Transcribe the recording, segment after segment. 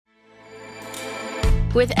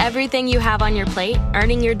With everything you have on your plate,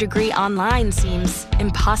 earning your degree online seems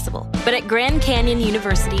impossible. But at Grand Canyon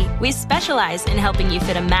University, we specialize in helping you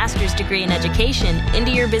fit a master's degree in education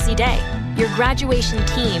into your busy day. Your graduation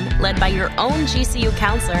team, led by your own GCU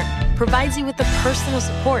counselor, provides you with the personal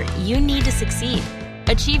support you need to succeed.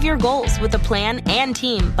 Achieve your goals with a plan and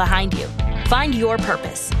team behind you. Find your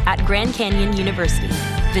purpose at Grand Canyon University.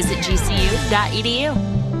 Visit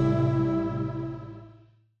gcu.edu.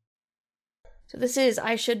 So this is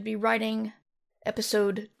I Should Be Writing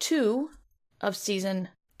episode 2 of season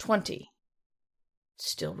 20.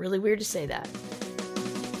 Still really weird to say that.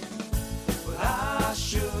 Well, I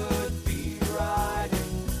should be writing.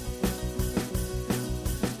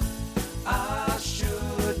 I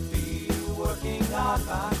should be working on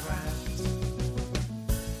my craft.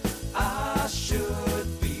 I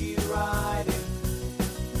should be writing.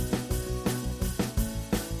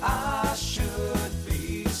 I should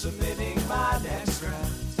be submitting my next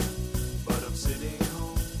draft. But I'm sitting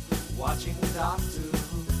home watching Doctor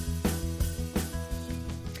Who.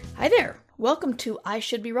 Hi there. Welcome to I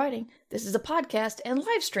Should Be Writing. This is a podcast and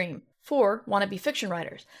live stream for wannabe fiction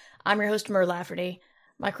writers. I'm your host, Mur Lafferty.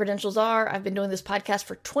 My credentials are I've been doing this podcast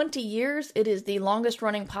for 20 years. It is the longest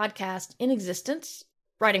running podcast in existence.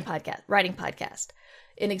 Writing podcast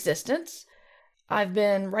in existence. I've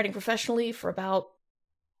been writing professionally for about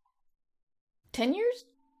 10 years?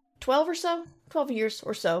 12 years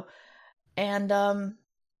or so. And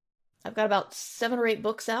I've got about 7 or 8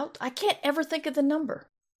 books out. I can't ever think of the number.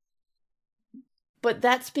 But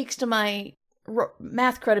that speaks to my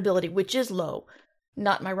math credibility, which is low,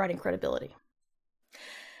 not my writing credibility.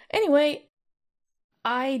 Anyway,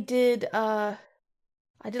 I did a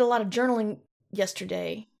lot of journaling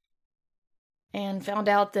yesterday and found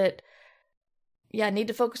out that, I need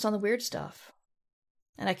to focus on the weird stuff.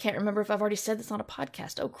 And I can't remember if I've already said this on a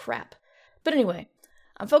podcast. Oh, crap. But anyway,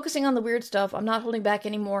 I'm focusing on the weird stuff. I'm not holding back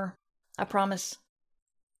anymore. I promise.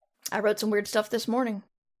 I wrote some weird stuff this morning.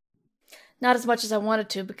 Not as much as I wanted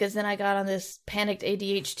to, because then I got on this panicked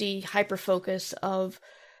ADHD hyperfocus of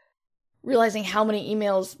realizing how many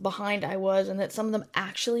emails behind I was and that some of them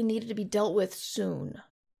actually needed to be dealt with soon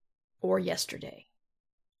or yesterday.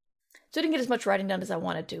 So I didn't get as much writing done as I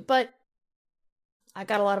wanted to, but I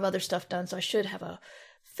got a lot of other stuff done, so I should have a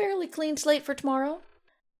fairly clean slate for tomorrow.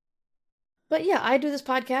 But yeah, I do this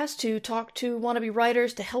podcast to talk to wannabe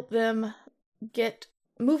writers to help them get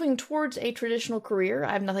moving towards a traditional career.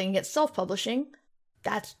 I have nothing against self-publishing.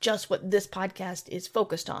 That's just what this podcast is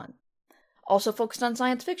focused on. Also focused on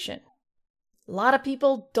science fiction. A lot of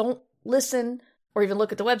people don't listen or even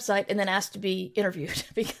look at the website and then ask to be interviewed,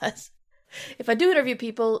 because if I do interview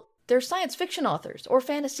people, they're science fiction authors or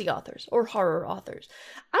fantasy authors or horror authors.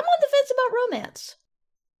 I'm on the fence about romance.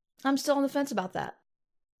 I'm still on the fence about that.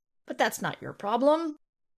 But that's not your problem.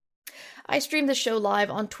 I stream the show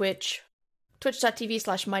live on Twitch,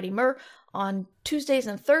 twitch.tv/MightyMur, on Tuesdays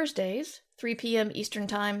and Thursdays, 3 p.m. Eastern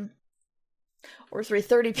Time, or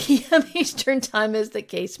 3:30 p.m. Eastern Time, as the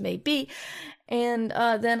case may be. And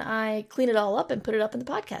then I clean it all up and put it up in the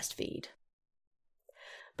podcast feed.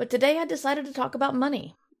 But today I decided to talk about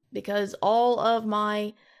money, because all of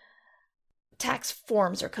my tax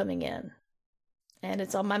forms are coming in, and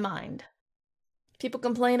it's on my mind. People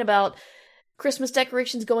complain about Christmas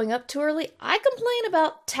decorations going up too early. I complain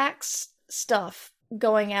about tax stuff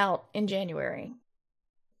going out in January.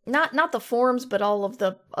 Not the forms, but all of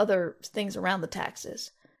the other things around the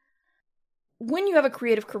taxes. When you have a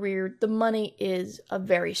creative career, the money is a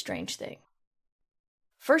very strange thing.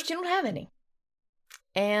 First, you don't have any.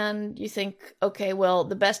 And you think, okay, well,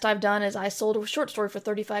 the best I've done is I sold a short story for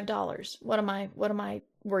 $35. What am I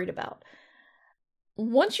worried about?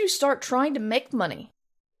 Once you start trying to make money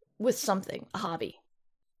with something, a hobby,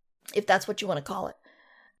 if that's what you want to call it,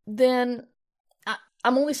 then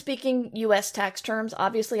I'm only speaking U.S. tax terms,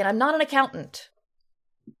 obviously, and I'm not an accountant.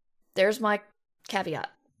 There's my caveat.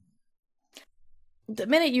 The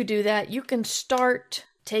minute you do that, you can start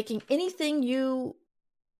taking anything you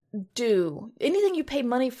do, anything you pay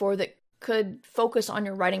money for that could focus on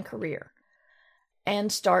your writing career,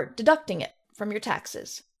 and start deducting it from your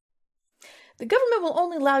taxes. The government will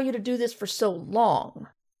only allow you to do this for so long.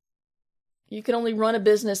 You can only run a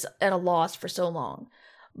business at a loss for so long.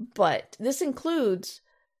 But this includes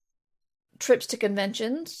trips to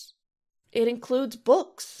conventions. It includes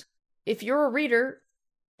books. If you're a reader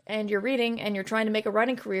and you're reading and you're trying to make a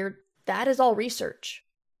writing career, that is all research.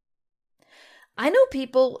 I know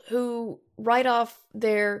people who write off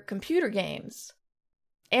their computer games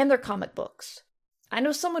and their comic books. I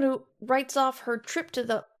know someone who writes off her trip to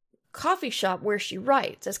the coffee shop where she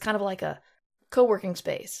writes as kind of like a co-working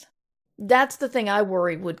space. That's the thing I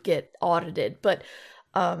worry would get audited. But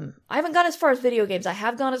I haven't gone as far as video games. I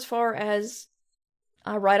have gone as far as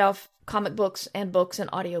I write off comic books and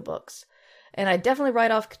audiobooks. And I definitely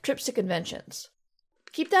write off trips to conventions.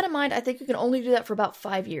 Keep that in mind. I think you can only do that for about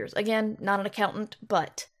 5 years. Again, not an accountant,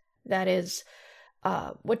 but that is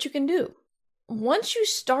what you can do. Once you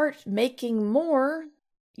start making more,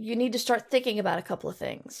 you need to start thinking about a couple of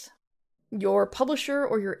things. Your publisher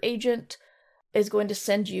or your agent is going to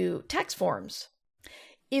send you tax forms.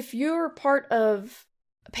 If you're part of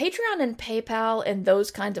Patreon and PayPal and those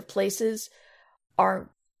kinds of places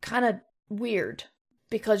are kind of weird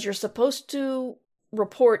because you're supposed to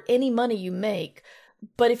report any money you make,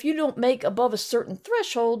 but if you don't make above a certain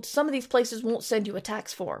threshold, some of these places won't send you a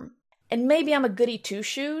tax form. And maybe I'm a goody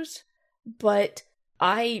two-shoes, but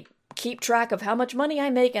I keep track of how much money I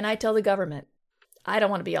make and I tell the government. I don't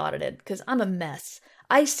want to be audited because I'm a mess.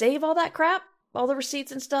 I save all that crap, all the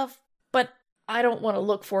receipts and stuff, but I don't want to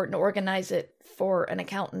look for it and organize it for an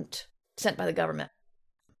accountant sent by the government.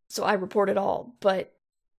 So I report it all, but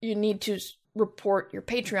you need to report your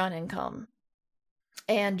Patreon income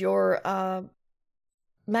and your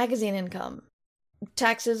magazine income.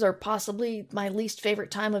 Taxes are possibly my least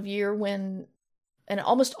favorite time of year and it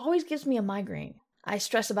almost always gives me a migraine. I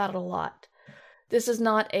stress about it a lot. This is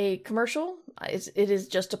not a commercial. It is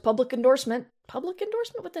just a public endorsement. Public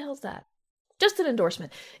endorsement? What the hell's that? Just an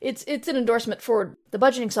endorsement. It's an endorsement for the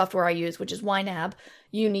budgeting software I use, which is YNAB.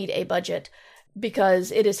 You need a budget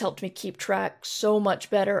because it has helped me keep track so much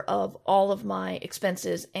better of all of my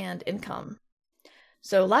expenses and income.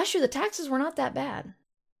 So last year the taxes were not that bad.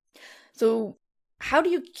 So how do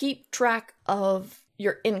you keep track of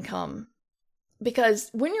your income? Because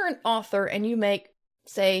when you're an author and you make,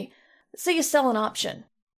 say you sell an option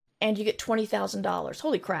and you get $20,000.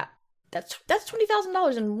 Holy crap. That's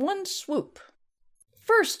 $20,000 in one swoop.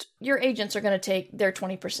 First, your agents are going to take their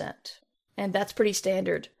 20%. And that's pretty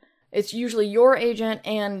standard. It's usually your agent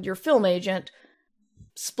and your film agent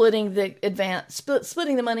splitting the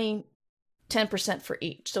splitting the money 10% for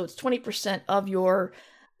each. So it's 20% of your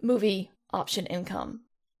movie option income.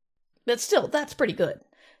 But still, that's pretty good.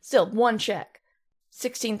 Still, one check.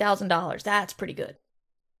 $16,000. That's pretty good.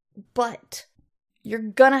 But you're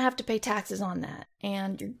gonna have to pay taxes on that,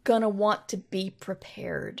 and you're gonna want to be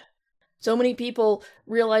prepared. So many people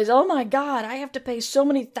realize, oh my God, I have to pay so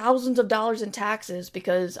many thousands of dollars in taxes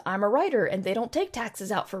because I'm a writer and they don't take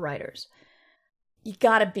taxes out for writers. You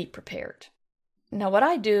gotta be prepared. Now what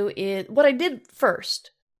I did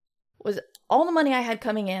first was all the money I had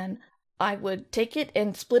coming in, I would take it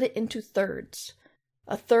and split it into thirds.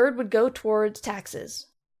 A third would go towards taxes.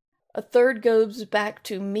 A third goes back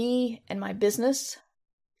to me and my business.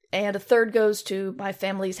 And a third goes to my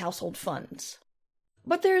family's household funds.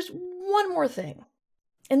 But there's one more thing.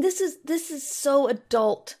 And this is so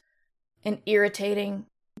adult and irritating,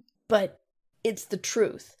 but it's the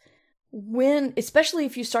truth. Especially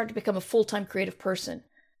if you start to become a full-time creative person,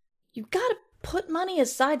 you've got to put money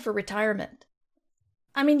aside for retirement.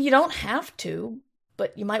 I mean, you don't have to,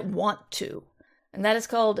 but you might want to. And that is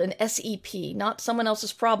called an SEP, not someone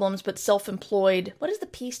else's problems, but self-employed. What does the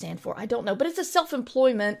P stand for? I don't know, but it's a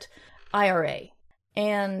self-employment IRA.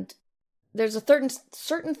 And there's a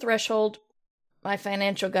certain threshold. My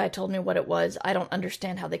financial guy told me what it was. I don't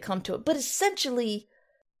understand how they come to it. But essentially,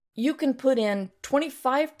 you can put in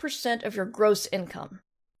 25% of your gross income.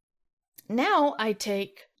 Now I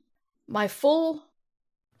take my full,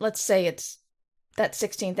 let's say it's that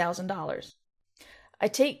 $16,000. I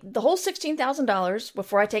take the whole $16,000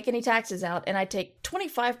 before I take any taxes out, and I take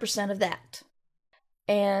 25% of that.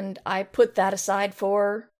 And I put that aside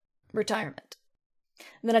for retirement.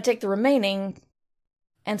 And then I take the remaining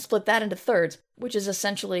and split that into thirds, which is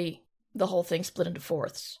essentially the whole thing split into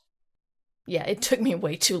fourths. Yeah, it took me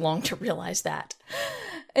way too long to realize that.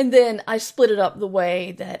 And then I split it up the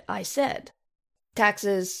way that I said.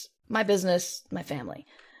 Taxes, my business, my family.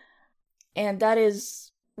 And that is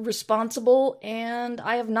responsible, and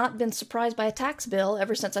I have not been surprised by a tax bill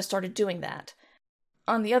ever since I started doing that.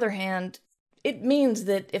 On the other hand, it means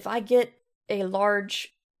that if I get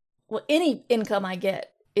any income I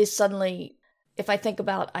get is suddenly, if I think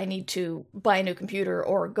about I need to buy a new computer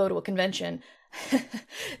or go to a convention,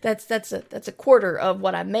 that's a quarter of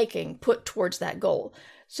what I'm making put towards that goal.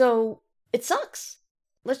 So it sucks.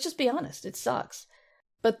 Let's just be honest, it sucks.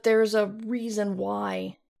 But there's a reason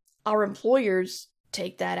why our employers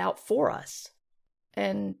take that out for us.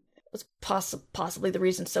 And it's possibly the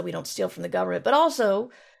reason so we don't steal from the government, but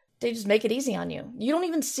also they just make it easy on you. You don't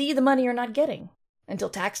even see the money you're not getting until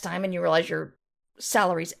tax time and you realize your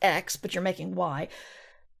salary's X, but you're making Y.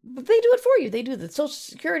 But they do it for you. They do the Social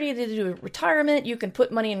Security, they do retirement. You can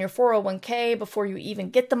put money in your 401k before you even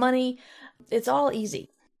get the money. It's all easy.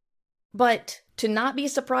 But to not be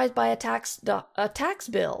surprised by a tax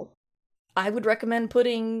bill, I would recommend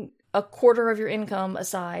putting a quarter of your income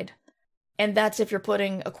aside. And that's if you're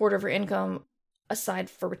putting a quarter of your income aside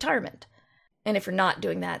for retirement. And if you're not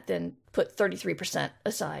doing that, then put 33%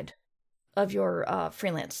 aside of your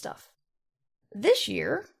freelance stuff. This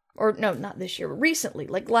year, or no, not this year, but recently,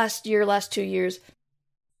 like last 2 years,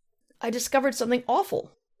 I discovered something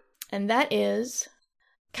awful. And that is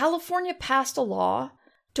California passed a law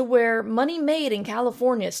to where money made in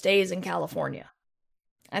California stays in California.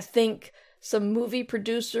 I think some movie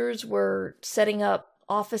producers were setting up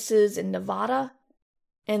offices in Nevada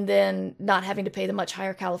and then not having to pay the much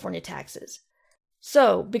higher California taxes.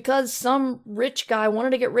 So, because some rich guy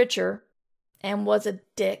wanted to get richer and was a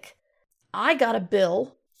dick, I got a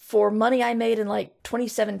bill for money I made in like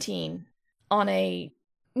 2017 on a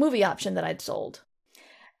movie option that I'd sold.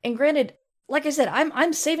 And granted, like I said,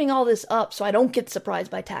 I'm saving all this up so I don't get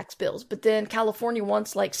surprised by tax bills, but then California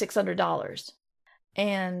wants like $600.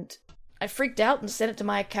 And I freaked out and sent it to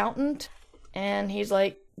my accountant, and he's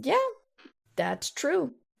like, yeah, that's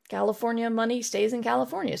true. California money stays in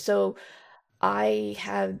California. So I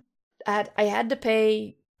had to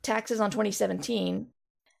pay taxes on 2017.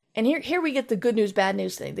 And here we get the good news, bad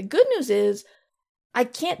news thing. The good news is I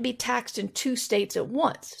can't be taxed in 2 states at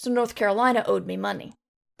once. So North Carolina owed me money.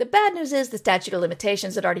 The bad news is the statute of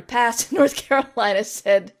limitations had already passed. North Carolina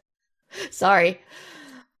said, sorry.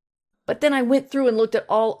 But then I went through and looked at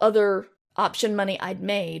all other option money I'd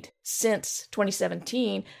made since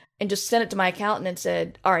 2017 and just sent it to my accountant and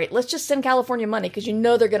said, all right, let's just send California money because you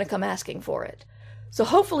know they're going to come asking for it. So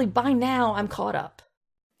hopefully by now I'm caught up.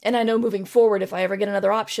 And I know moving forward, if I ever get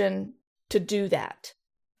another option, to do that.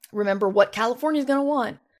 Remember what California's going to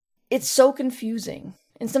want. It's so confusing.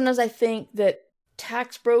 And sometimes I think that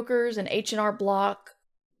tax brokers and H&R Block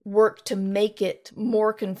work to make it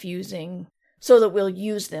more confusing so that we'll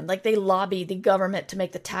use them. Like they lobby the government to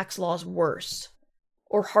make the tax laws worse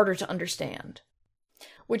or harder to understand.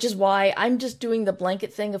 Which is why I'm just doing the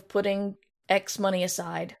blanket thing of putting X money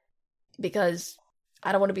aside because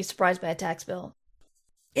I don't want to be surprised by a tax bill.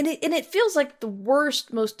 And it feels like the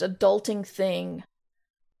worst, most adulting thing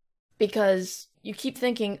because you keep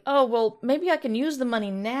thinking, oh, well, maybe I can use the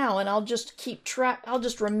money now and I'll just keep track, I'll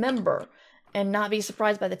just remember and not be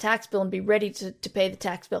surprised by the tax bill and be ready to pay the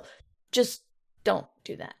tax bill. Just don't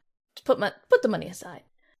do that. Just put the money aside.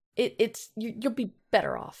 You'll be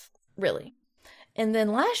better off, really. And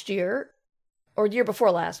then last year, or year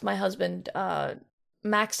before last, my husband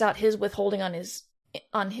maxed out his withholding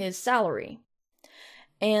on his salary.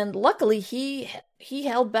 And luckily, he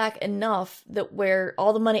held back enough that where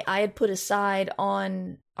all the money I had put aside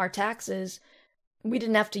on our taxes, we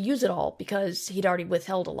didn't have to use it all because he'd already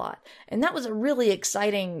withheld a lot. And that was a really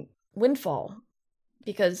exciting windfall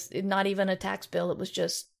because not even a tax bill. It was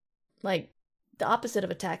just like the opposite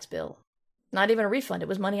of a tax bill. Not even a refund. It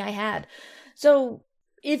was money I had. So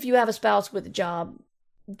if you have a spouse with a job,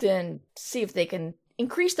 then see if they can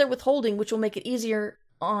increase their withholding, which will make it easier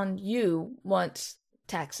on you once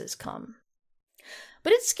taxes come.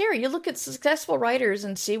 But it's scary. You look at successful writers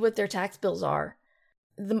and see what their tax bills are.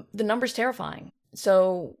 The number's terrifying.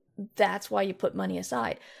 So that's why you put money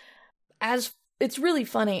aside. As it's really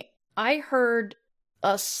funny, I heard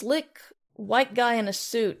a slick white guy in a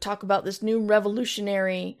suit talk about this new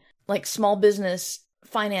revolutionary, like small business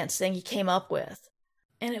finance thing he came up with.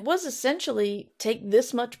 And it was essentially take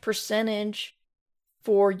this much percentage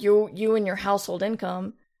for you and your household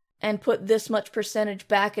income and put this much percentage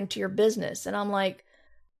back into your business. And I'm like,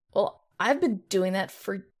 well, I've been doing that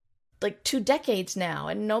for like 2 decades now,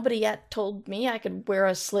 and nobody yet told me I could wear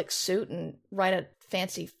a slick suit and write a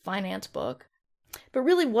fancy finance book. But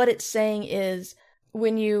really what it's saying is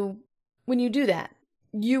when you do that,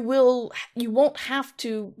 you won't have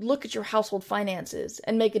to look at your household finances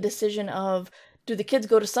and make a decision of, do the kids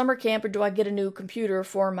go to summer camp or do I get a new computer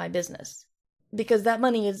for my business? Because that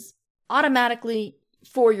money is automatically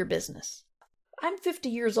for your business. I'm 50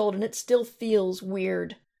 years old and it still feels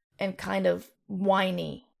weird and kind of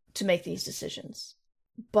whiny to make these decisions.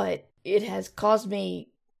 But it has caused me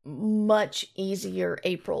much easier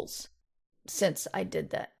Aprils since I did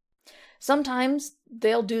that. Sometimes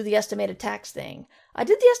they'll do the estimated tax thing. I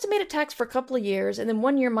did the estimated tax for a couple of years, and then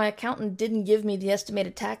one year my accountant didn't give me the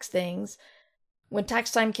estimated tax things. When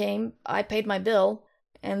tax time came, I paid my bill,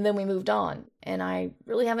 and then we moved on. And I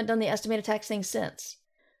really haven't done the estimated tax thing since.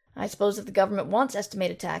 I suppose if the government wants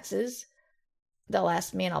estimated taxes, they'll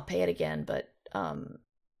ask me and I'll pay it again. But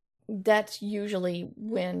that's usually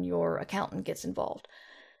when your accountant gets involved.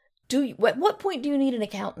 At what point do you need an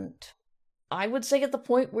accountant? I would say at the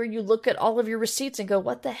point where you look at all of your receipts and go,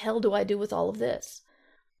 what the hell do I do with all of this?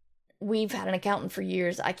 We've had an accountant for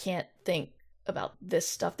years. I can't think about this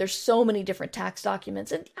stuff. There's so many different tax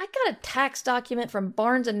documents. And I got a tax document from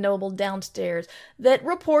Barnes & Noble downstairs that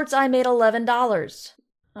reports I made $11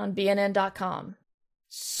 on BNN.com.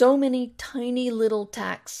 So many tiny little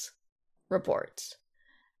tax reports.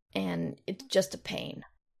 And it's just a pain.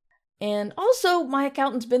 And also, my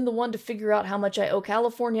accountant's been the one to figure out how much I owe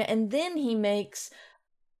California, and then he makes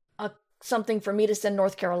something for me to send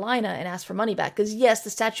North Carolina and ask for money back. Because yes, the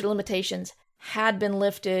statute of limitations had been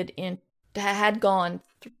lifted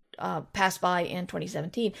passed by in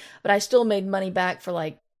 2017, but I still made money back for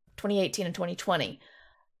like 2018 and 2020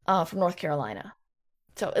 from North Carolina.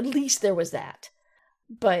 So at least there was that.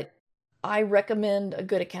 But I recommend a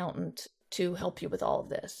good accountant to help you with all of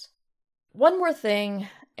this. One more thing,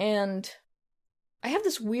 and I have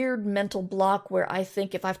this weird mental block where I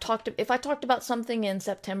think if I talked about something in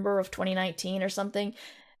September of 2019 or something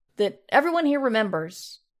that everyone here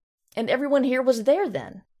remembers, and everyone here was there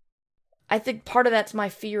then. I think part of that's my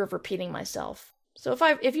fear of repeating myself. So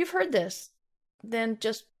if you've heard this, then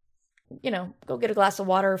just, go get a glass of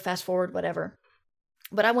water, fast forward, whatever.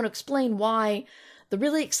 But I want to explain why the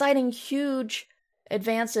really exciting, huge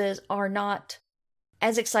advances are not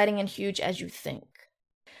as exciting and huge as you think.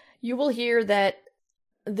 You will hear that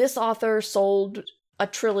this author sold a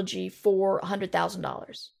trilogy for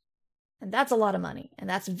 $100,000. And that's a lot of money, and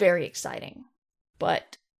that's very exciting.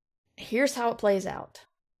 But here's how it plays out.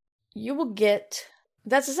 You will get,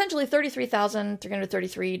 that's essentially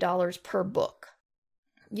 $33,333 per book.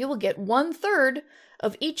 You will get 1/3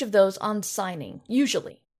 of each of those on signing,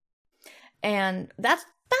 usually. And that's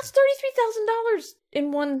 $33,000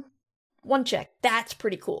 in one check. That's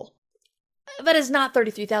pretty cool. But it's not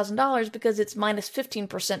 $33,000 because it's minus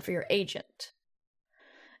 15% for your agent.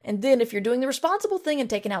 And then if you're doing the responsible thing and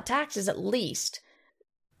taking out taxes at least,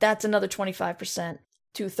 that's another 25%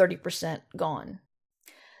 to 30% gone.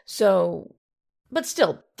 So, but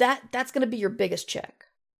still, that's going to be your biggest check.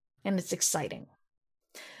 And it's exciting.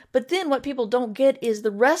 But then what people don't get is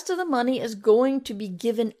the rest of the money is going to be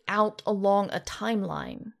given out along a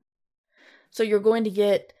timeline. So you're going to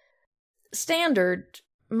get standard.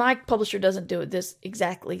 My publisher doesn't do this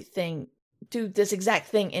exact thing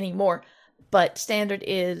anymore. But standard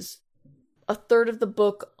is 1/3 of the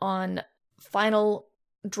book on final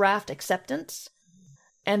draft acceptance,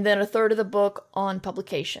 and then 1/3 of the book on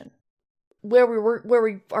publication.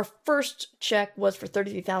 Our first check was for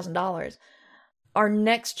 $33,000. Our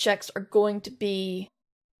next checks are going to be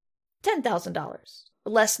 $10,000,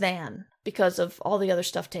 less than, because of all the other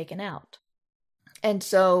stuff taken out. And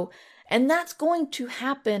that's going to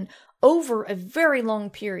happen over a very long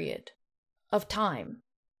period of time.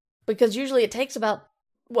 Because usually it takes about,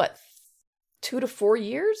 2 to 4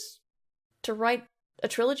 years to write a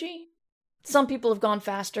trilogy? Some people have gone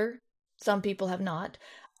faster. Some people have not.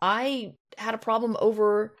 I had a problem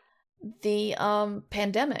over the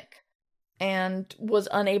pandemic and was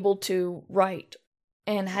unable to write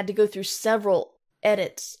and had to go through several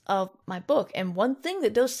edits of my book. And one thing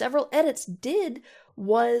that those several edits did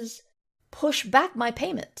was push back my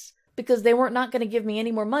payments because they weren't not going to give me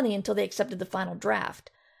any more money until they accepted the final draft.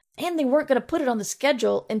 And they weren't going to put it on the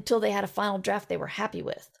schedule until they had a final draft they were happy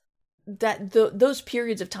with. Those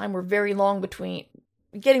periods of time were very long between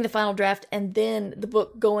getting the final draft and then the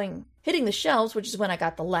book hitting the shelves, which is when I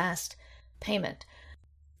got the last payment.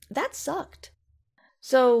 That sucked.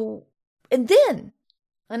 So, and then,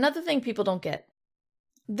 another thing people don't get.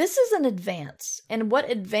 This is an advance. And what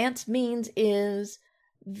advance means is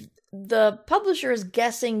the publisher is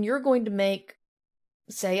guessing you're going to make,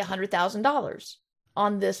 say, $100,000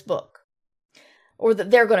 on this book. Or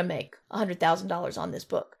that they're going to make $100,000 on this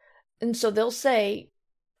book. And so they'll say,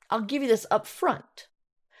 I'll give you this up front.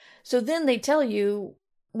 So then they tell you,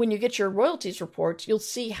 when you get your royalties reports, you'll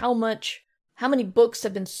see how many books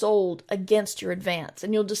have been sold against your advance.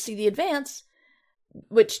 And you'll just see the advance,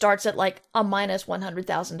 which starts at like a minus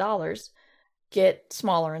 $100,000, get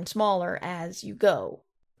smaller and smaller as you go,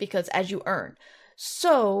 because as you earn.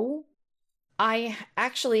 So I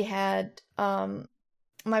actually had,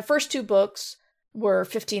 my first 2 books were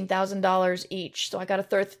 $15,000 each. So I got a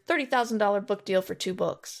 $30,000 book deal for 2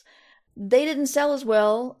 books. They didn't sell as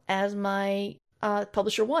well as my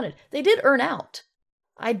publisher wanted. They did earn out.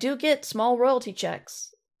 I do get small royalty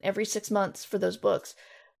checks every 6 months for those books,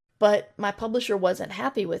 but my publisher wasn't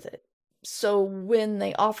happy with it. So when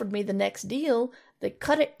they offered me the next deal, they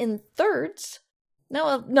cut it in thirds.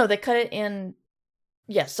 No, they cut it in,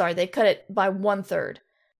 Yes, sorry, they cut it by 1/3.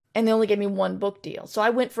 And they only gave me one book deal. So I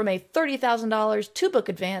went from a $30,000 2-book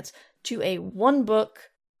advance to a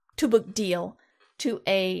 1-book, 2-book deal to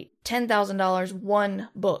a $10,000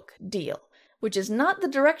 1-book deal, which is not the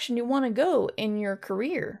direction you want to go in your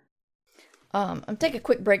career. I'm taking a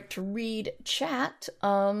quick break to read chat.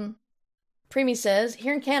 Preemie says,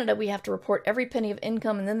 here in Canada, we have to report every penny of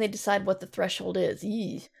income and then they decide what the threshold is.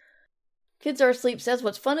 Yee. Kids Are Asleep says,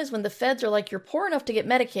 what's fun is when the feds are like, you're poor enough to get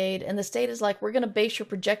Medicaid, and the state is like, we're going to base your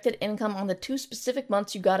projected income on the 2 specific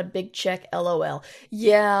months you got a big check, LOL.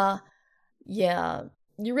 Yeah.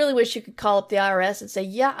 You really wish you could call up the IRS and say,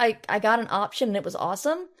 yeah, I got an option and it was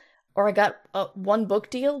awesome, or I got a 1-book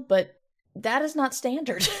deal, but that is not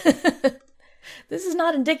standard. This is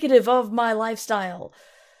not indicative of my lifestyle.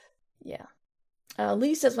 Yeah.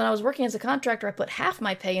 Lee says, when I was working as a contractor, I put half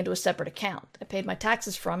my pay into a separate account. I paid my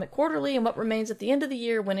taxes from it quarterly, and what remains at the end of the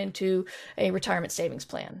year went into a retirement savings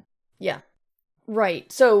plan. Yeah.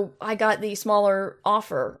 Right. So I got the smaller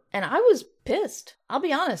offer, and I was pissed. I'll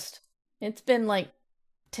be honest. It's been like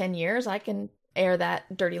 10 years. I can air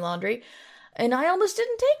that dirty laundry. And I almost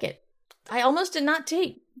didn't take it. I almost did not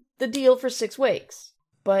take the deal for 6 weeks.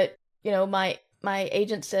 But, my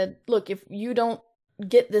agent said, look, if you don't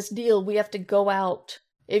get this deal, we have to go out.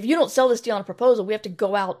 If you don't sell this deal on a proposal, we have to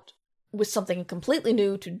go out with something completely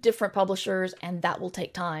new to different publishers, and that will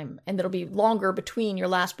take time. And it'll be longer between your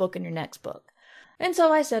last book and your next book. And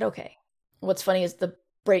so I said, okay. What's funny is the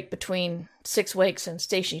break between 6 weeks and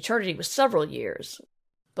Station Eternity was several years,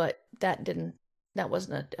 but that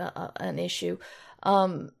wasn't an issue.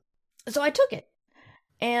 So I took it.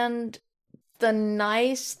 And the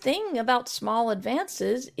nice thing about small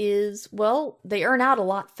advances is, well, they earn out a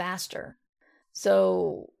lot faster.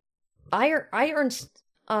 So I earned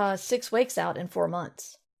 6 weeks out in 4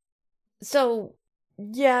 months. So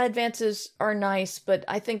yeah, advances are nice, but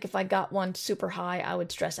I think if I got one super high, I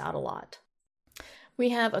would stress out a lot. We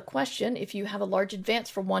have a question. If you have a large advance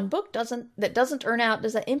for one book that doesn't earn out,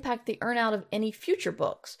 does that impact the earn out of any future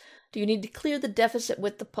books? Do you need to clear the deficit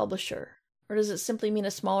with the publisher? Or does it simply mean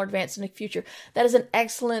a smaller advance in the future? That is an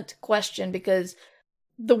excellent question, because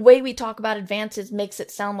the way we talk about advances makes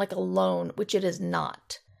it sound like a loan, which it is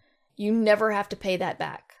not. You never have to pay that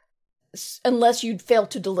back unless you fail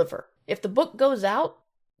to deliver. If the book goes out,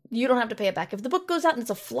 you don't have to pay it back. If the book goes out and it's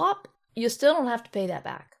a flop, you still don't have to pay that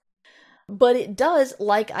back. But it does,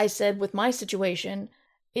 like I said with my situation,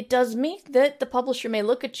 it does mean that the publisher may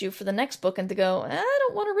look at you for the next book and to go, I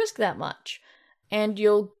don't want to risk that much. And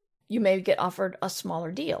you may get offered a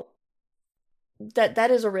smaller deal. That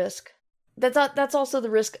is a risk. That's also the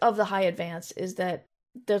risk of the high advance, is that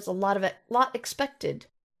there's a lot expected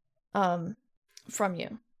from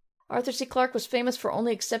you. Arthur C. Clarke was famous for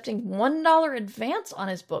only accepting $1 advance on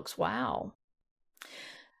his books. Wow.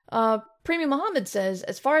 Preemie Muhammad says,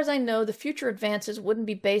 as far as I know, the future advances wouldn't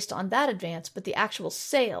be based on that advance, but the actual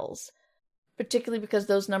sales, particularly because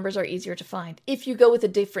those numbers are easier to find. If you go with a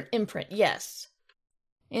different imprint, yes.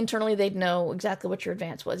 Internally, they'd know exactly what your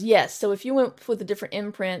advance was. Yes, so if you went with a different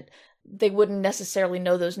imprint, they wouldn't necessarily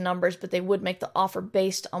know those numbers, but they would make the offer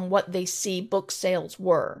based on what they see book sales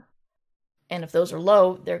were. And if those are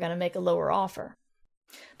low, they're going to make a lower offer.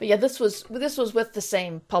 But yeah, this was with the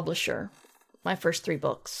same publisher, my first 3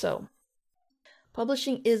 books, so.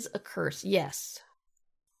 Publishing is a curse, yes.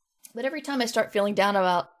 But every time I start feeling down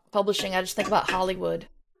about publishing, I just think about Hollywood.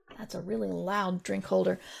 That's a really loud drink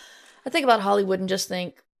holder. I think about Hollywood and just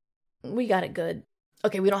think, we got it good.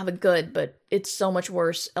 Okay, we don't have it good, but it's so much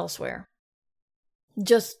worse elsewhere.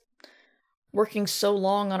 Just working so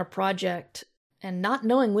long on a project and not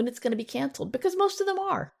knowing when it's going to be canceled, because most of them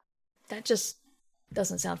are. That just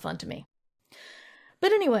doesn't sound fun to me.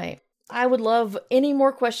 But anyway, I would love any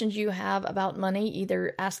more questions you have about money.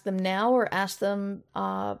 Either ask them now or ask them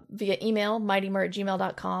via email,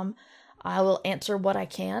 mightymur@gmail.com. I will answer what I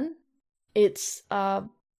can. It's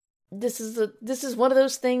this is one of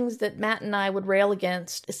those things that Matt and I would rail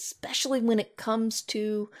against, especially when it comes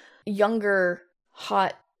to younger,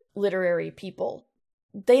 hot literary people.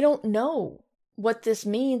 They don't know what this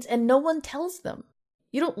means, and no one tells them.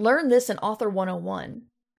 You don't learn this in Author 101.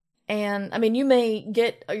 And, I mean, you may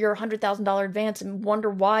get your $100,000 advance and wonder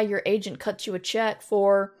why your agent cuts you a check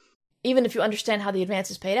for, even if you understand how the advance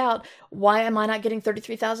is paid out, why am I not getting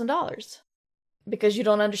 $33,000? Because you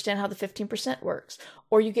don't understand how the 15% works.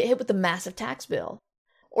 Or you get hit with a massive tax bill.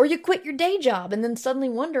 Or you quit your day job and then suddenly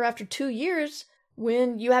wonder after 2 years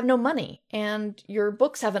when you have no money and your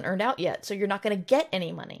books haven't earned out yet, so you're not going to get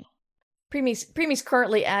any money. Preemie's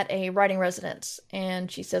currently at a writing residence, and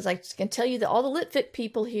she says, I can tell you that all the LitFit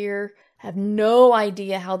people here have no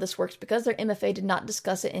idea how this works because their MFA did not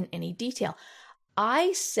discuss it in any detail.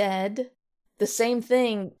 I said the same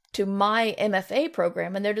thing to my MFA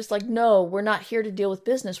program, and they're just like, no, we're not here to deal with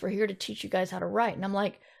business. We're here to teach you guys how to write. And I'm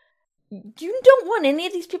like, you don't want any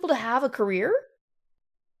of these people to have a career?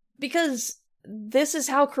 Because this is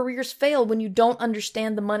how careers fail when you don't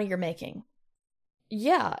understand the money you're making.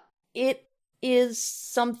 Yeah, it is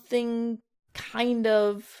something kind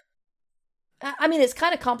of... I mean, it's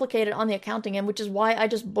kind of complicated on the accounting end, which is why I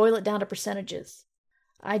just boil it down to percentages.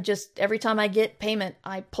 Every time I get payment,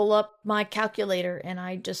 I pull up my calculator and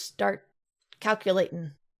I just start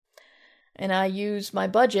calculating. And I use my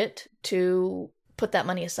budget to put that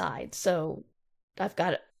money aside. So I've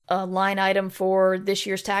got a line item for this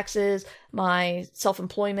year's taxes, my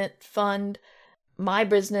self-employment fund, my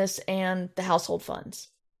business, and the household funds.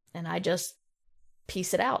 And I just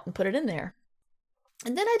piece it out and put it in there.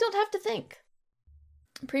 And then I don't have to think.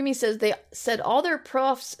 Preemie says they said all their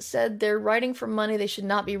profs said they're writing for money. They should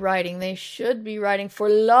not be writing. They should be writing for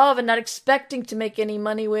love and not expecting to make any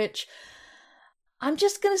money, which I'm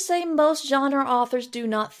just going to say most genre authors do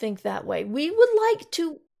not think that way. We would like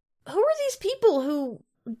to... Who are these people who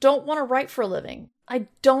don't want to write for a living? I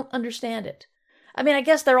don't understand it. I mean, I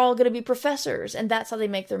guess they're all going to be professors and that's how they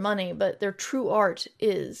make their money, but their true art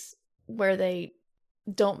is where they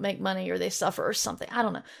don't make money or they suffer or something. I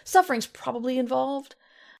don't know. Suffering's probably involved.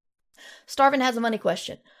 Starvin has a money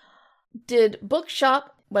question. Did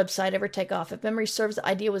Bookshop website ever take off? If memory serves, the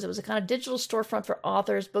idea was it was a kind of digital storefront for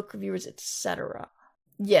authors, book reviewers, etc.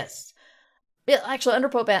 Yes. Yeah, actually,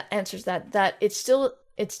 Underpope answers that it's still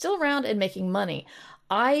around and making money.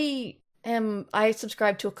 I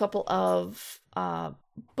subscribe to a couple of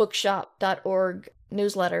bookshop.org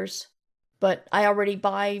newsletters, but I already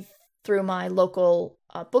buy through my local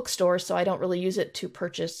bookstore, so I don't really use it to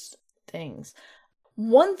purchase things.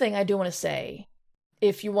 One thing I do want to say,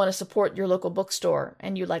 if you want to support your local bookstore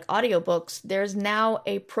and you like audiobooks, there's now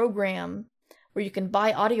a program where you can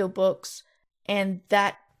buy audiobooks and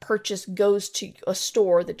that purchase goes to a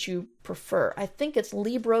store that you prefer. I think it's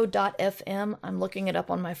libro.fm. I'm looking it up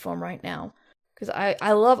on my phone right now because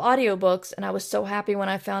I love audiobooks and I was so happy when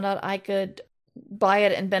I found out I could buy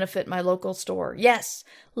it and benefit my local store. Yes,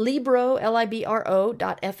 Libro,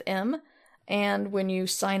 Libro.fm. And when you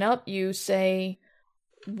sign up, you say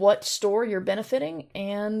what store you're benefiting,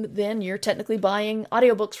 and then you're technically buying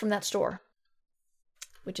audiobooks from that store,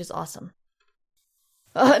 which is awesome.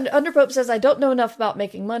 Underpope says, I don't know enough about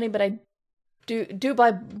making money, but I do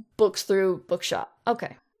buy books through Bookshop.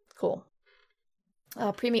 Okay, cool.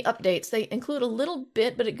 Preemie updates. They include a little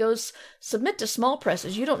bit, but it goes, submit to small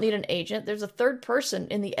presses. You don't need an agent. There's a third person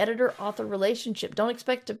in the editor-author relationship. Don't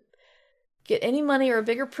expect to get any money or a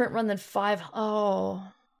bigger print run than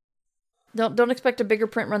Don't expect a bigger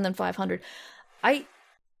print run than 500.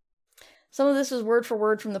 Some of this is word for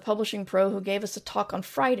word from the publishing pro who gave us a talk on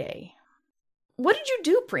Friday. What did you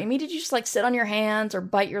do, Preemie? Did you just sit on your hands or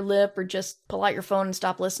bite your lip or just pull out your phone and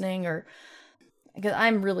stop listening? Or because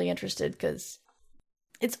I'm really interested because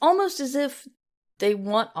it's almost as if they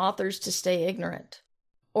want authors to stay ignorant.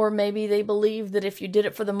 Or maybe they believe that if you did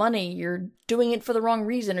it for the money, you're doing it for the wrong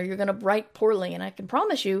reason or you're going to write poorly. And I can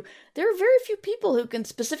promise you, there are very few people who can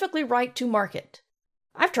specifically write to market.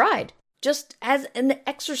 I've tried. Just as an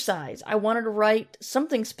exercise, I wanted to write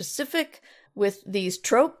something specific with these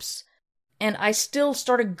tropes, and I still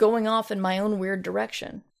started going off in my own weird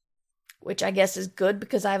direction. Which I guess is good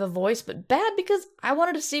because I have a voice, but bad because I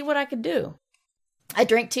wanted to see what I could do. I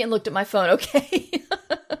drank tea and looked at my phone, okay?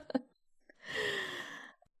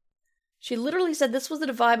 She literally said this was the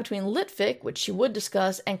divide between lit fic, which she would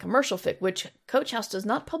discuss, and commercial fic, which Coach House does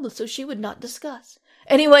not publish, so she would not discuss.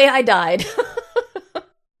 Anyway, I died.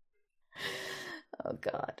 Oh,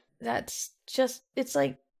 God. That's just, it's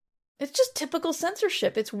just typical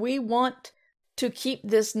censorship. We want to keep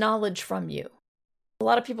this knowledge from you. A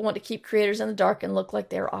lot of people want to keep creators in the dark and look like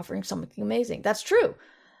they're offering something amazing. That's true.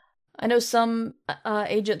 I know some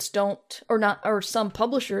agents don't, or some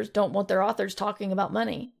publishers don't want their authors talking about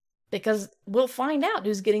money. Because we'll find out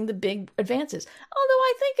who's getting the big advances. Although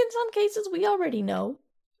I think in some cases we already know.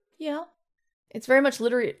 Yeah. It's very much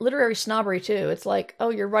literary snobbery too. It's like,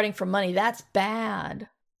 oh, you're writing for money. That's bad.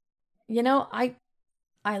 You know, I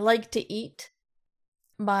like to eat.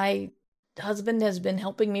 My husband has been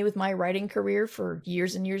helping me with my writing career for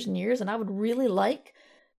years and years and years. And I would really like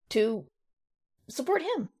to support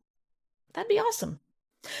him. That'd be awesome.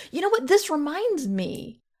 You know what? This reminds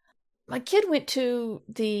me. My kid went to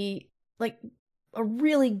a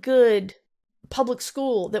really good public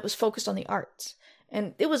school that was focused on the arts.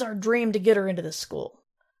 And it was our dream to get her into this school.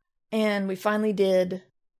 And we finally did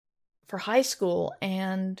for high school,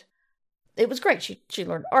 and it was great. She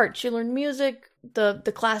learned art, she learned music,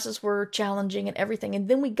 the classes were challenging and everything. And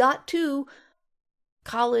then we got to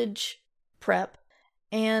college prep,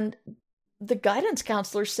 and the guidance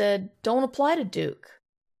counselor said, don't apply to Duke.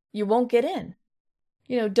 You won't get in.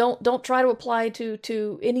 Don't try to apply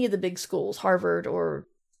to any of the big schools, Harvard or,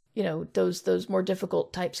 those more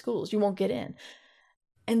difficult type schools. You won't get in.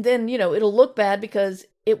 And then, it'll look bad because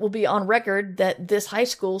it will be on record that this high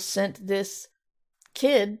school sent this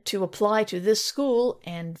kid to apply to this school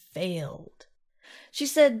and failed. She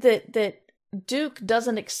said that Duke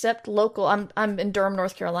doesn't accept local. I'm in Durham,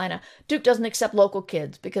 North Carolina. Duke doesn't accept local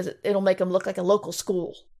kids because it'll make them look like a local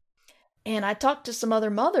school. And I talked to some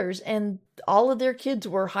other mothers, and all of their kids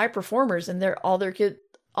were high performers, and all the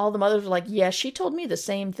mothers were like, yes, she told me the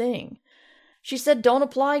same thing. She said, don't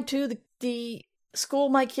apply to the school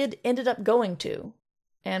my kid ended up going to.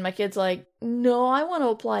 And my kid's like, no, I want to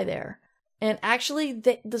apply there. And actually,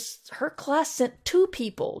 her class sent 2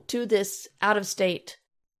 people to this out-of-state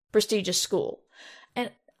prestigious school.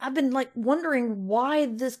 And I've been wondering why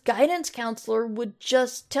this guidance counselor would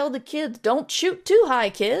just tell the kids, don't shoot too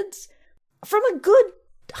high, kids, from a good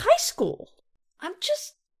high school. I'm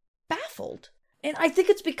just baffled. And I think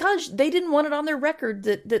it's because they didn't want it on their record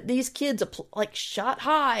that these kids shot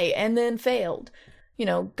high and then failed.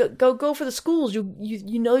 Go for the schools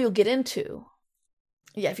you'll get into.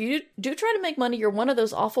 Yeah, if you do try to make money, you're one of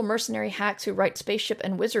those awful mercenary hacks who write spaceship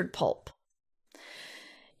and wizard pulp.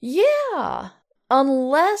 Yeah,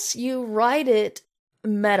 unless you write it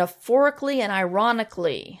metaphorically and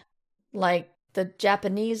ironically, like the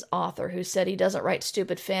Japanese author who said he doesn't write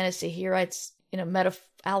stupid fantasy. He writes,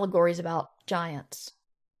 allegories about giants.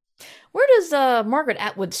 Where does Margaret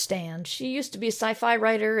Atwood stand? She used to be a sci-fi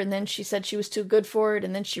writer, and then she said she was too good for it,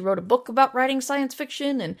 and then she wrote a book about writing science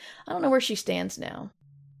fiction, and I don't know where she stands now.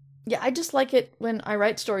 Yeah, I just like it when I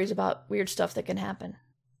write stories about weird stuff that can happen.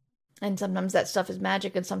 And sometimes that stuff is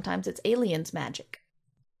magic, and sometimes it's aliens magic.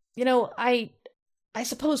 I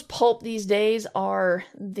suppose pulp these days are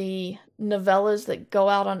the novellas that go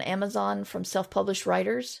out on Amazon from self-published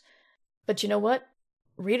writers. But you know what?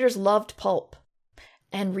 Readers loved pulp.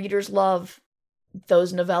 And readers love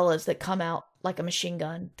those novellas that come out like a machine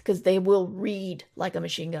gun, because they will read like a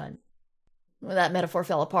machine gun. Well, that metaphor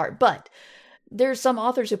fell apart. But there's some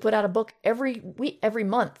authors who put out a book every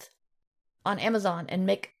month on Amazon and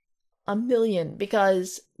make $1 million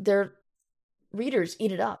because their readers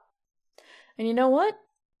eat it up. And you know what?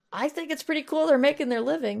 I think it's pretty cool they're making their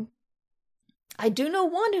living. I do know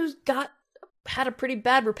one who's had a pretty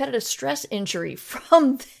bad repetitive stress injury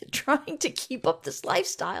from trying to keep up this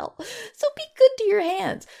lifestyle. So be good to your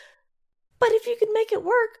hands. But if you can make it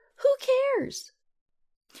work, who cares?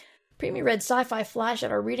 Preemie read Sci-Fi Flash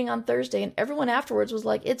at our reading on Thursday, and everyone afterwards was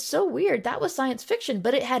like, it's so weird. That was science fiction,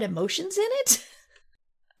 but it had emotions in it?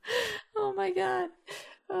 Oh my God.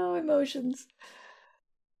 Oh, emotions.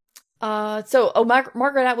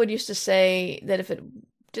 Margaret Atwood used to say that if it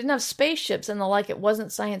didn't have spaceships and the like, it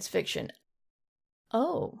wasn't science fiction.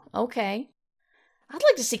 Oh, okay. I'd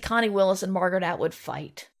like to see Connie Willis and Margaret Atwood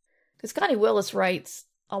fight. Because Connie Willis writes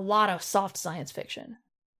a lot of soft science fiction.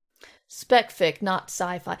 Spec fic, not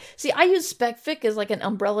sci-fi. See, I use spec fic as like an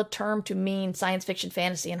umbrella term to mean science fiction,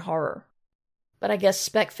 fantasy, and horror. But I guess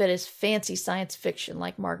spec fic is fancy science fiction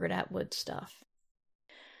like Margaret Atwood stuff.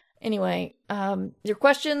 Anyway, your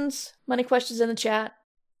questions, money questions in the chat.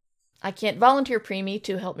 I can't volunteer Preemie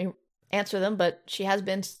to help me answer them, but she has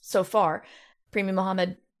been so far. Preemie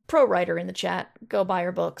Mohammed, pro writer in the chat. Go buy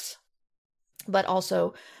her books. But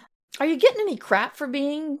also, are you getting any crap for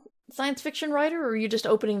being a science fiction writer, or are you just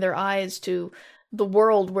opening their eyes to the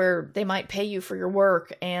world where they might pay you for your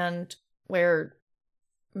work and where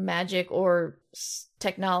magic or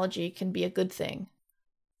technology can be a good thing?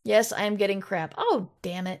 Yes, I am getting crap. Oh,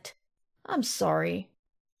 damn it. I'm sorry.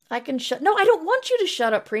 I can No, I don't want you to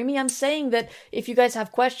shut up, Preemie. I'm saying that if you guys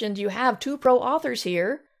have questions, you have 2 pro authors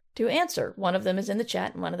here to answer. One of them is in the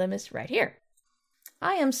chat, and one of them is right here.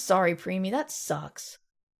 I am sorry, Preemie. That sucks.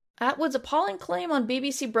 Atwood's appalling claim on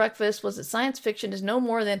BBC Breakfast was that science fiction is no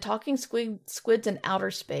more than talking squids in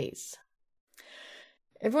outer space.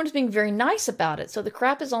 Everyone's being very nice about it, so the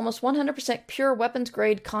crap is almost 100% pure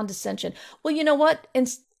weapons-grade condescension. Well, you know what?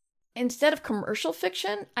 Instead of commercial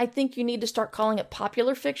fiction, I think you need to start calling it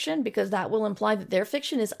popular fiction, because that will imply that their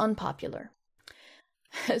fiction is unpopular.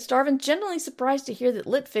 Starvin's genuinely surprised to hear that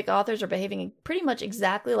litfic authors are behaving pretty much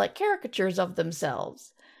exactly like caricatures of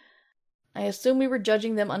themselves. I assume we were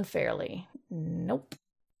judging them unfairly. Nope.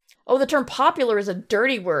 Oh, the term popular is a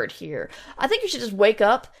dirty word here. I think you should just wake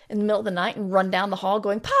up in the middle of the night and run down the hall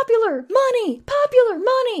going, popular, money, popular,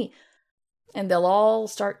 money. And they'll all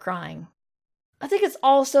start crying. I think it's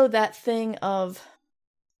also that thing of,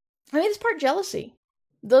 it's part jealousy.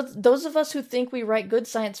 Those of us who think we write good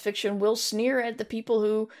science fiction will sneer at the people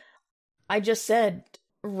who, I just said,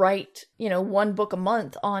 write, 1 book a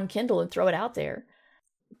month on Kindle and throw it out there.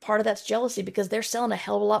 Part of that's jealousy because they're selling a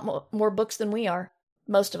hell of a lot more books than we are.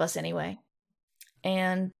 Most of us anyway.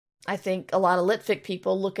 And I think a lot of litfic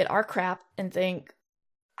people look at our crap and think,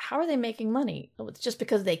 how are they making money? Oh, it's just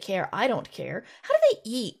because they care. I don't care. How do they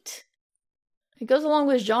eat? It goes along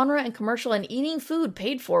with genre and commercial and eating food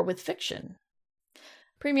paid for with fiction.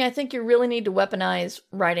 Preemie, I think you really need to weaponize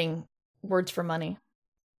writing words for money.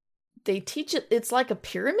 They teach it, it's like a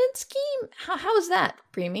pyramid scheme? How is that,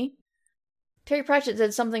 Preemie? Terry Pratchett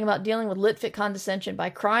said something about dealing with litfic condescension by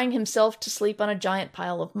crying himself to sleep on a giant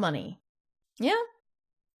pile of money. Yeah.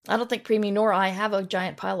 I don't think Preemie nor I have a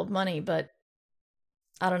giant pile of money, but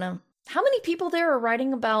I don't know. How many people there are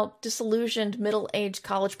writing about disillusioned middle-aged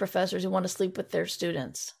college professors who want to sleep with their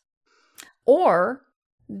students? Or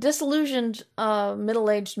disillusioned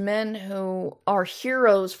middle-aged men who are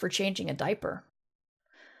heroes for changing a diaper?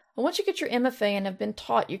 Well, once you get your MFA and have been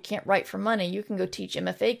taught you can't write for money, you can go teach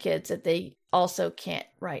MFA kids that they also can't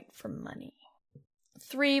write for money.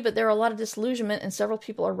 3, but there are a lot of disillusionment and several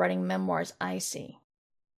people are writing memoirs, I see.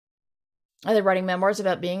 Are they writing memoirs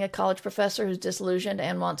about being a college professor who's disillusioned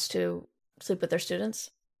and wants to sleep with their students?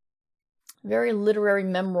 Very literary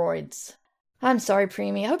memoids. I'm sorry,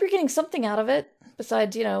 Preemie. I hope you're getting something out of it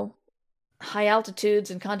besides, high altitudes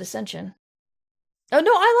and condescension. Oh,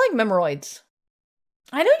 no, I like memoids.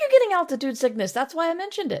 I know you're getting altitude sickness. That's why I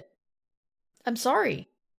mentioned it. I'm sorry.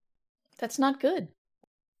 That's not good.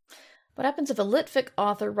 What happens if a litfic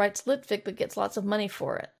author writes litfic but gets lots of money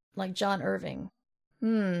for it? Like John Irving.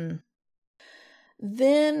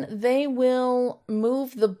 Then they will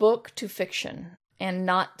move the book to fiction and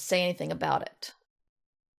not say anything about it.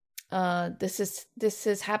 This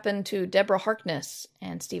has happened to Deborah Harkness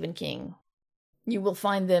and Stephen King. You will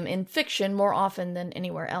find them in fiction more often than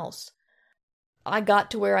anywhere else. I got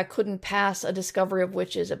to where I couldn't pass A Discovery of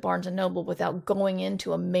Witches at Barnes & Noble without going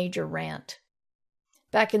into a major rant.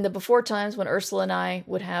 Back in the before times when Ursula and I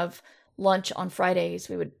would have lunch on Fridays,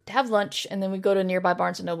 we would have lunch and then we'd go to nearby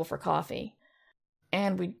Barnes & Noble for coffee.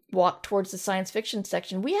 And we'd walk towards the science fiction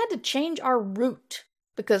section. We had to change our route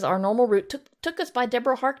because our normal route took us by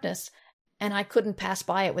Deborah Harkness, and I couldn't pass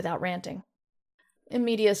by it without ranting. In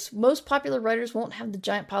medias, most popular writers won't have the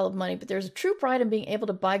giant pile of money, but there's a true pride in being able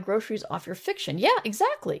to buy groceries off your fiction. Yeah,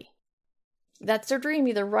 exactly. That's their dream,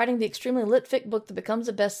 either writing the extremely lit fic book that becomes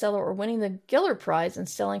a bestseller or winning the Giller Prize and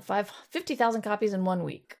selling 50,000 copies in 1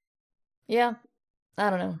 week. Yeah, I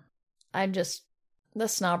don't know. The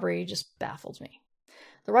snobbery just baffles me.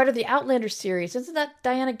 The writer of the Outlander series, isn't that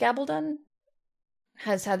Diana Gabaldon?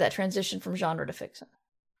 Has had that transition from genre to fiction.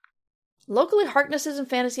 Locally, Harkness is in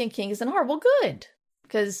fantasy and King is in horror. Well, good.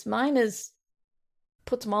 Because mine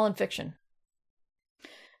puts them all in fiction.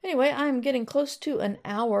 Anyway, I'm getting close to an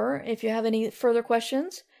hour. If you have any further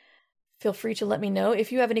questions, feel free to let me know.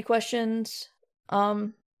 If you have any questions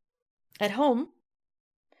at home,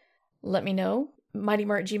 let me know.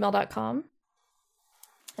 mightymur@gmail.com.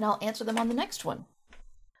 And I'll answer them on the next one.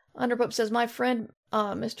 Underpope says, my friend,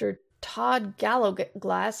 Mr. Todd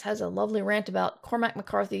Gallowglass has a lovely rant about Cormac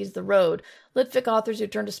McCarthy's The Road. Litfic authors who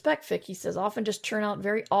turn to spec fic, he says, often just churn out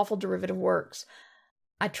very awful derivative works.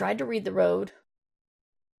 I tried to read The Road.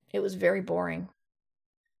 It was very boring.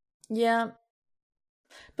 Yeah.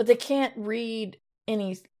 But they can't read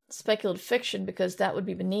any speculative fiction because that would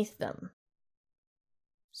be beneath them.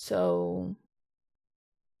 So,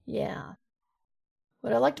 yeah.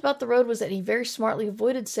 What I liked about The Road was that he very smartly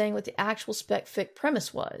avoided saying what the actual spec fic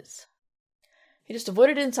premise was. He just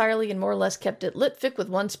avoided it entirely and more or less kept it lit fic with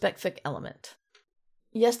one spec fic element.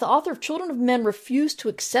 Yes, the author of Children of Men refused to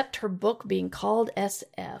accept her book being called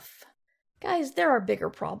SF. Guys, there are bigger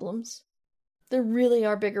problems. There really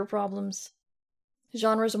are bigger problems.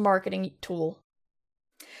 Genre is a marketing tool.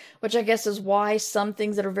 Which I guess is why some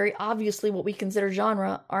things that are very obviously what we consider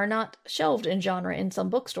genre are not shelved in genre in some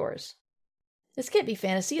bookstores. This can't be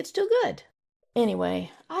fantasy, it's too good.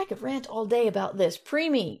 Anyway, I could rant all day about this.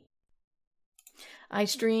 Preemie! I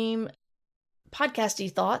stream podcasty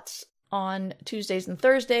thoughts on Tuesdays and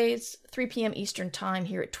Thursdays, 3 p.m. Eastern Time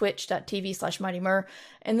here at twitch.tv/mightymur,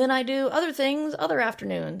 and then I do other things other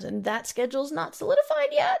afternoons, and that schedule's not solidified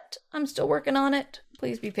yet. I'm still working on it.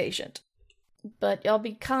 Please be patient. But y'all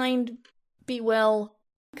be kind, be well,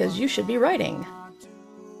 because you should be writing.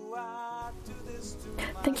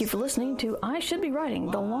 Thank you for listening to I Should Be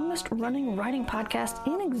Writing, the longest-running writing podcast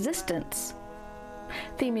in existence.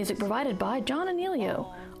 Theme music provided by John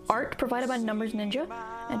Anelio. Art provided by Numbers Ninja,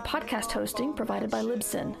 and podcast hosting provided by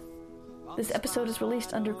Libsyn. This episode is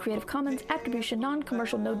released under Creative Commons Attribution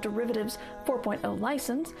Non-Commercial No Derivatives 4.0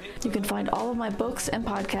 license. You can find all of my books and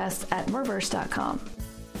podcasts at merverse.com.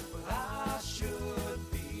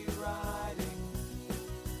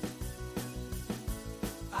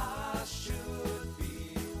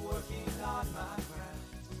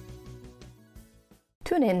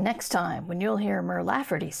 Tune in next time when you'll hear Mer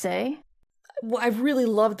Lafferty say, well, I've really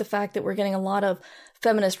loved the fact that we're getting a lot of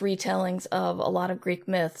feminist retellings of a lot of Greek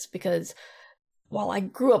myths, because while I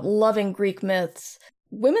grew up loving Greek myths,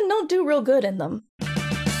 women don't do real good in them.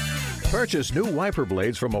 Purchase new wiper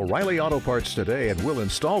blades from O'Reilly Auto Parts today and we'll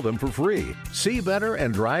install them for free. See better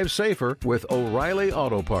and drive safer with O'Reilly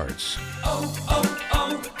Auto Parts. Oh,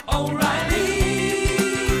 O'Reilly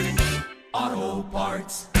Auto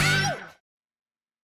Parts.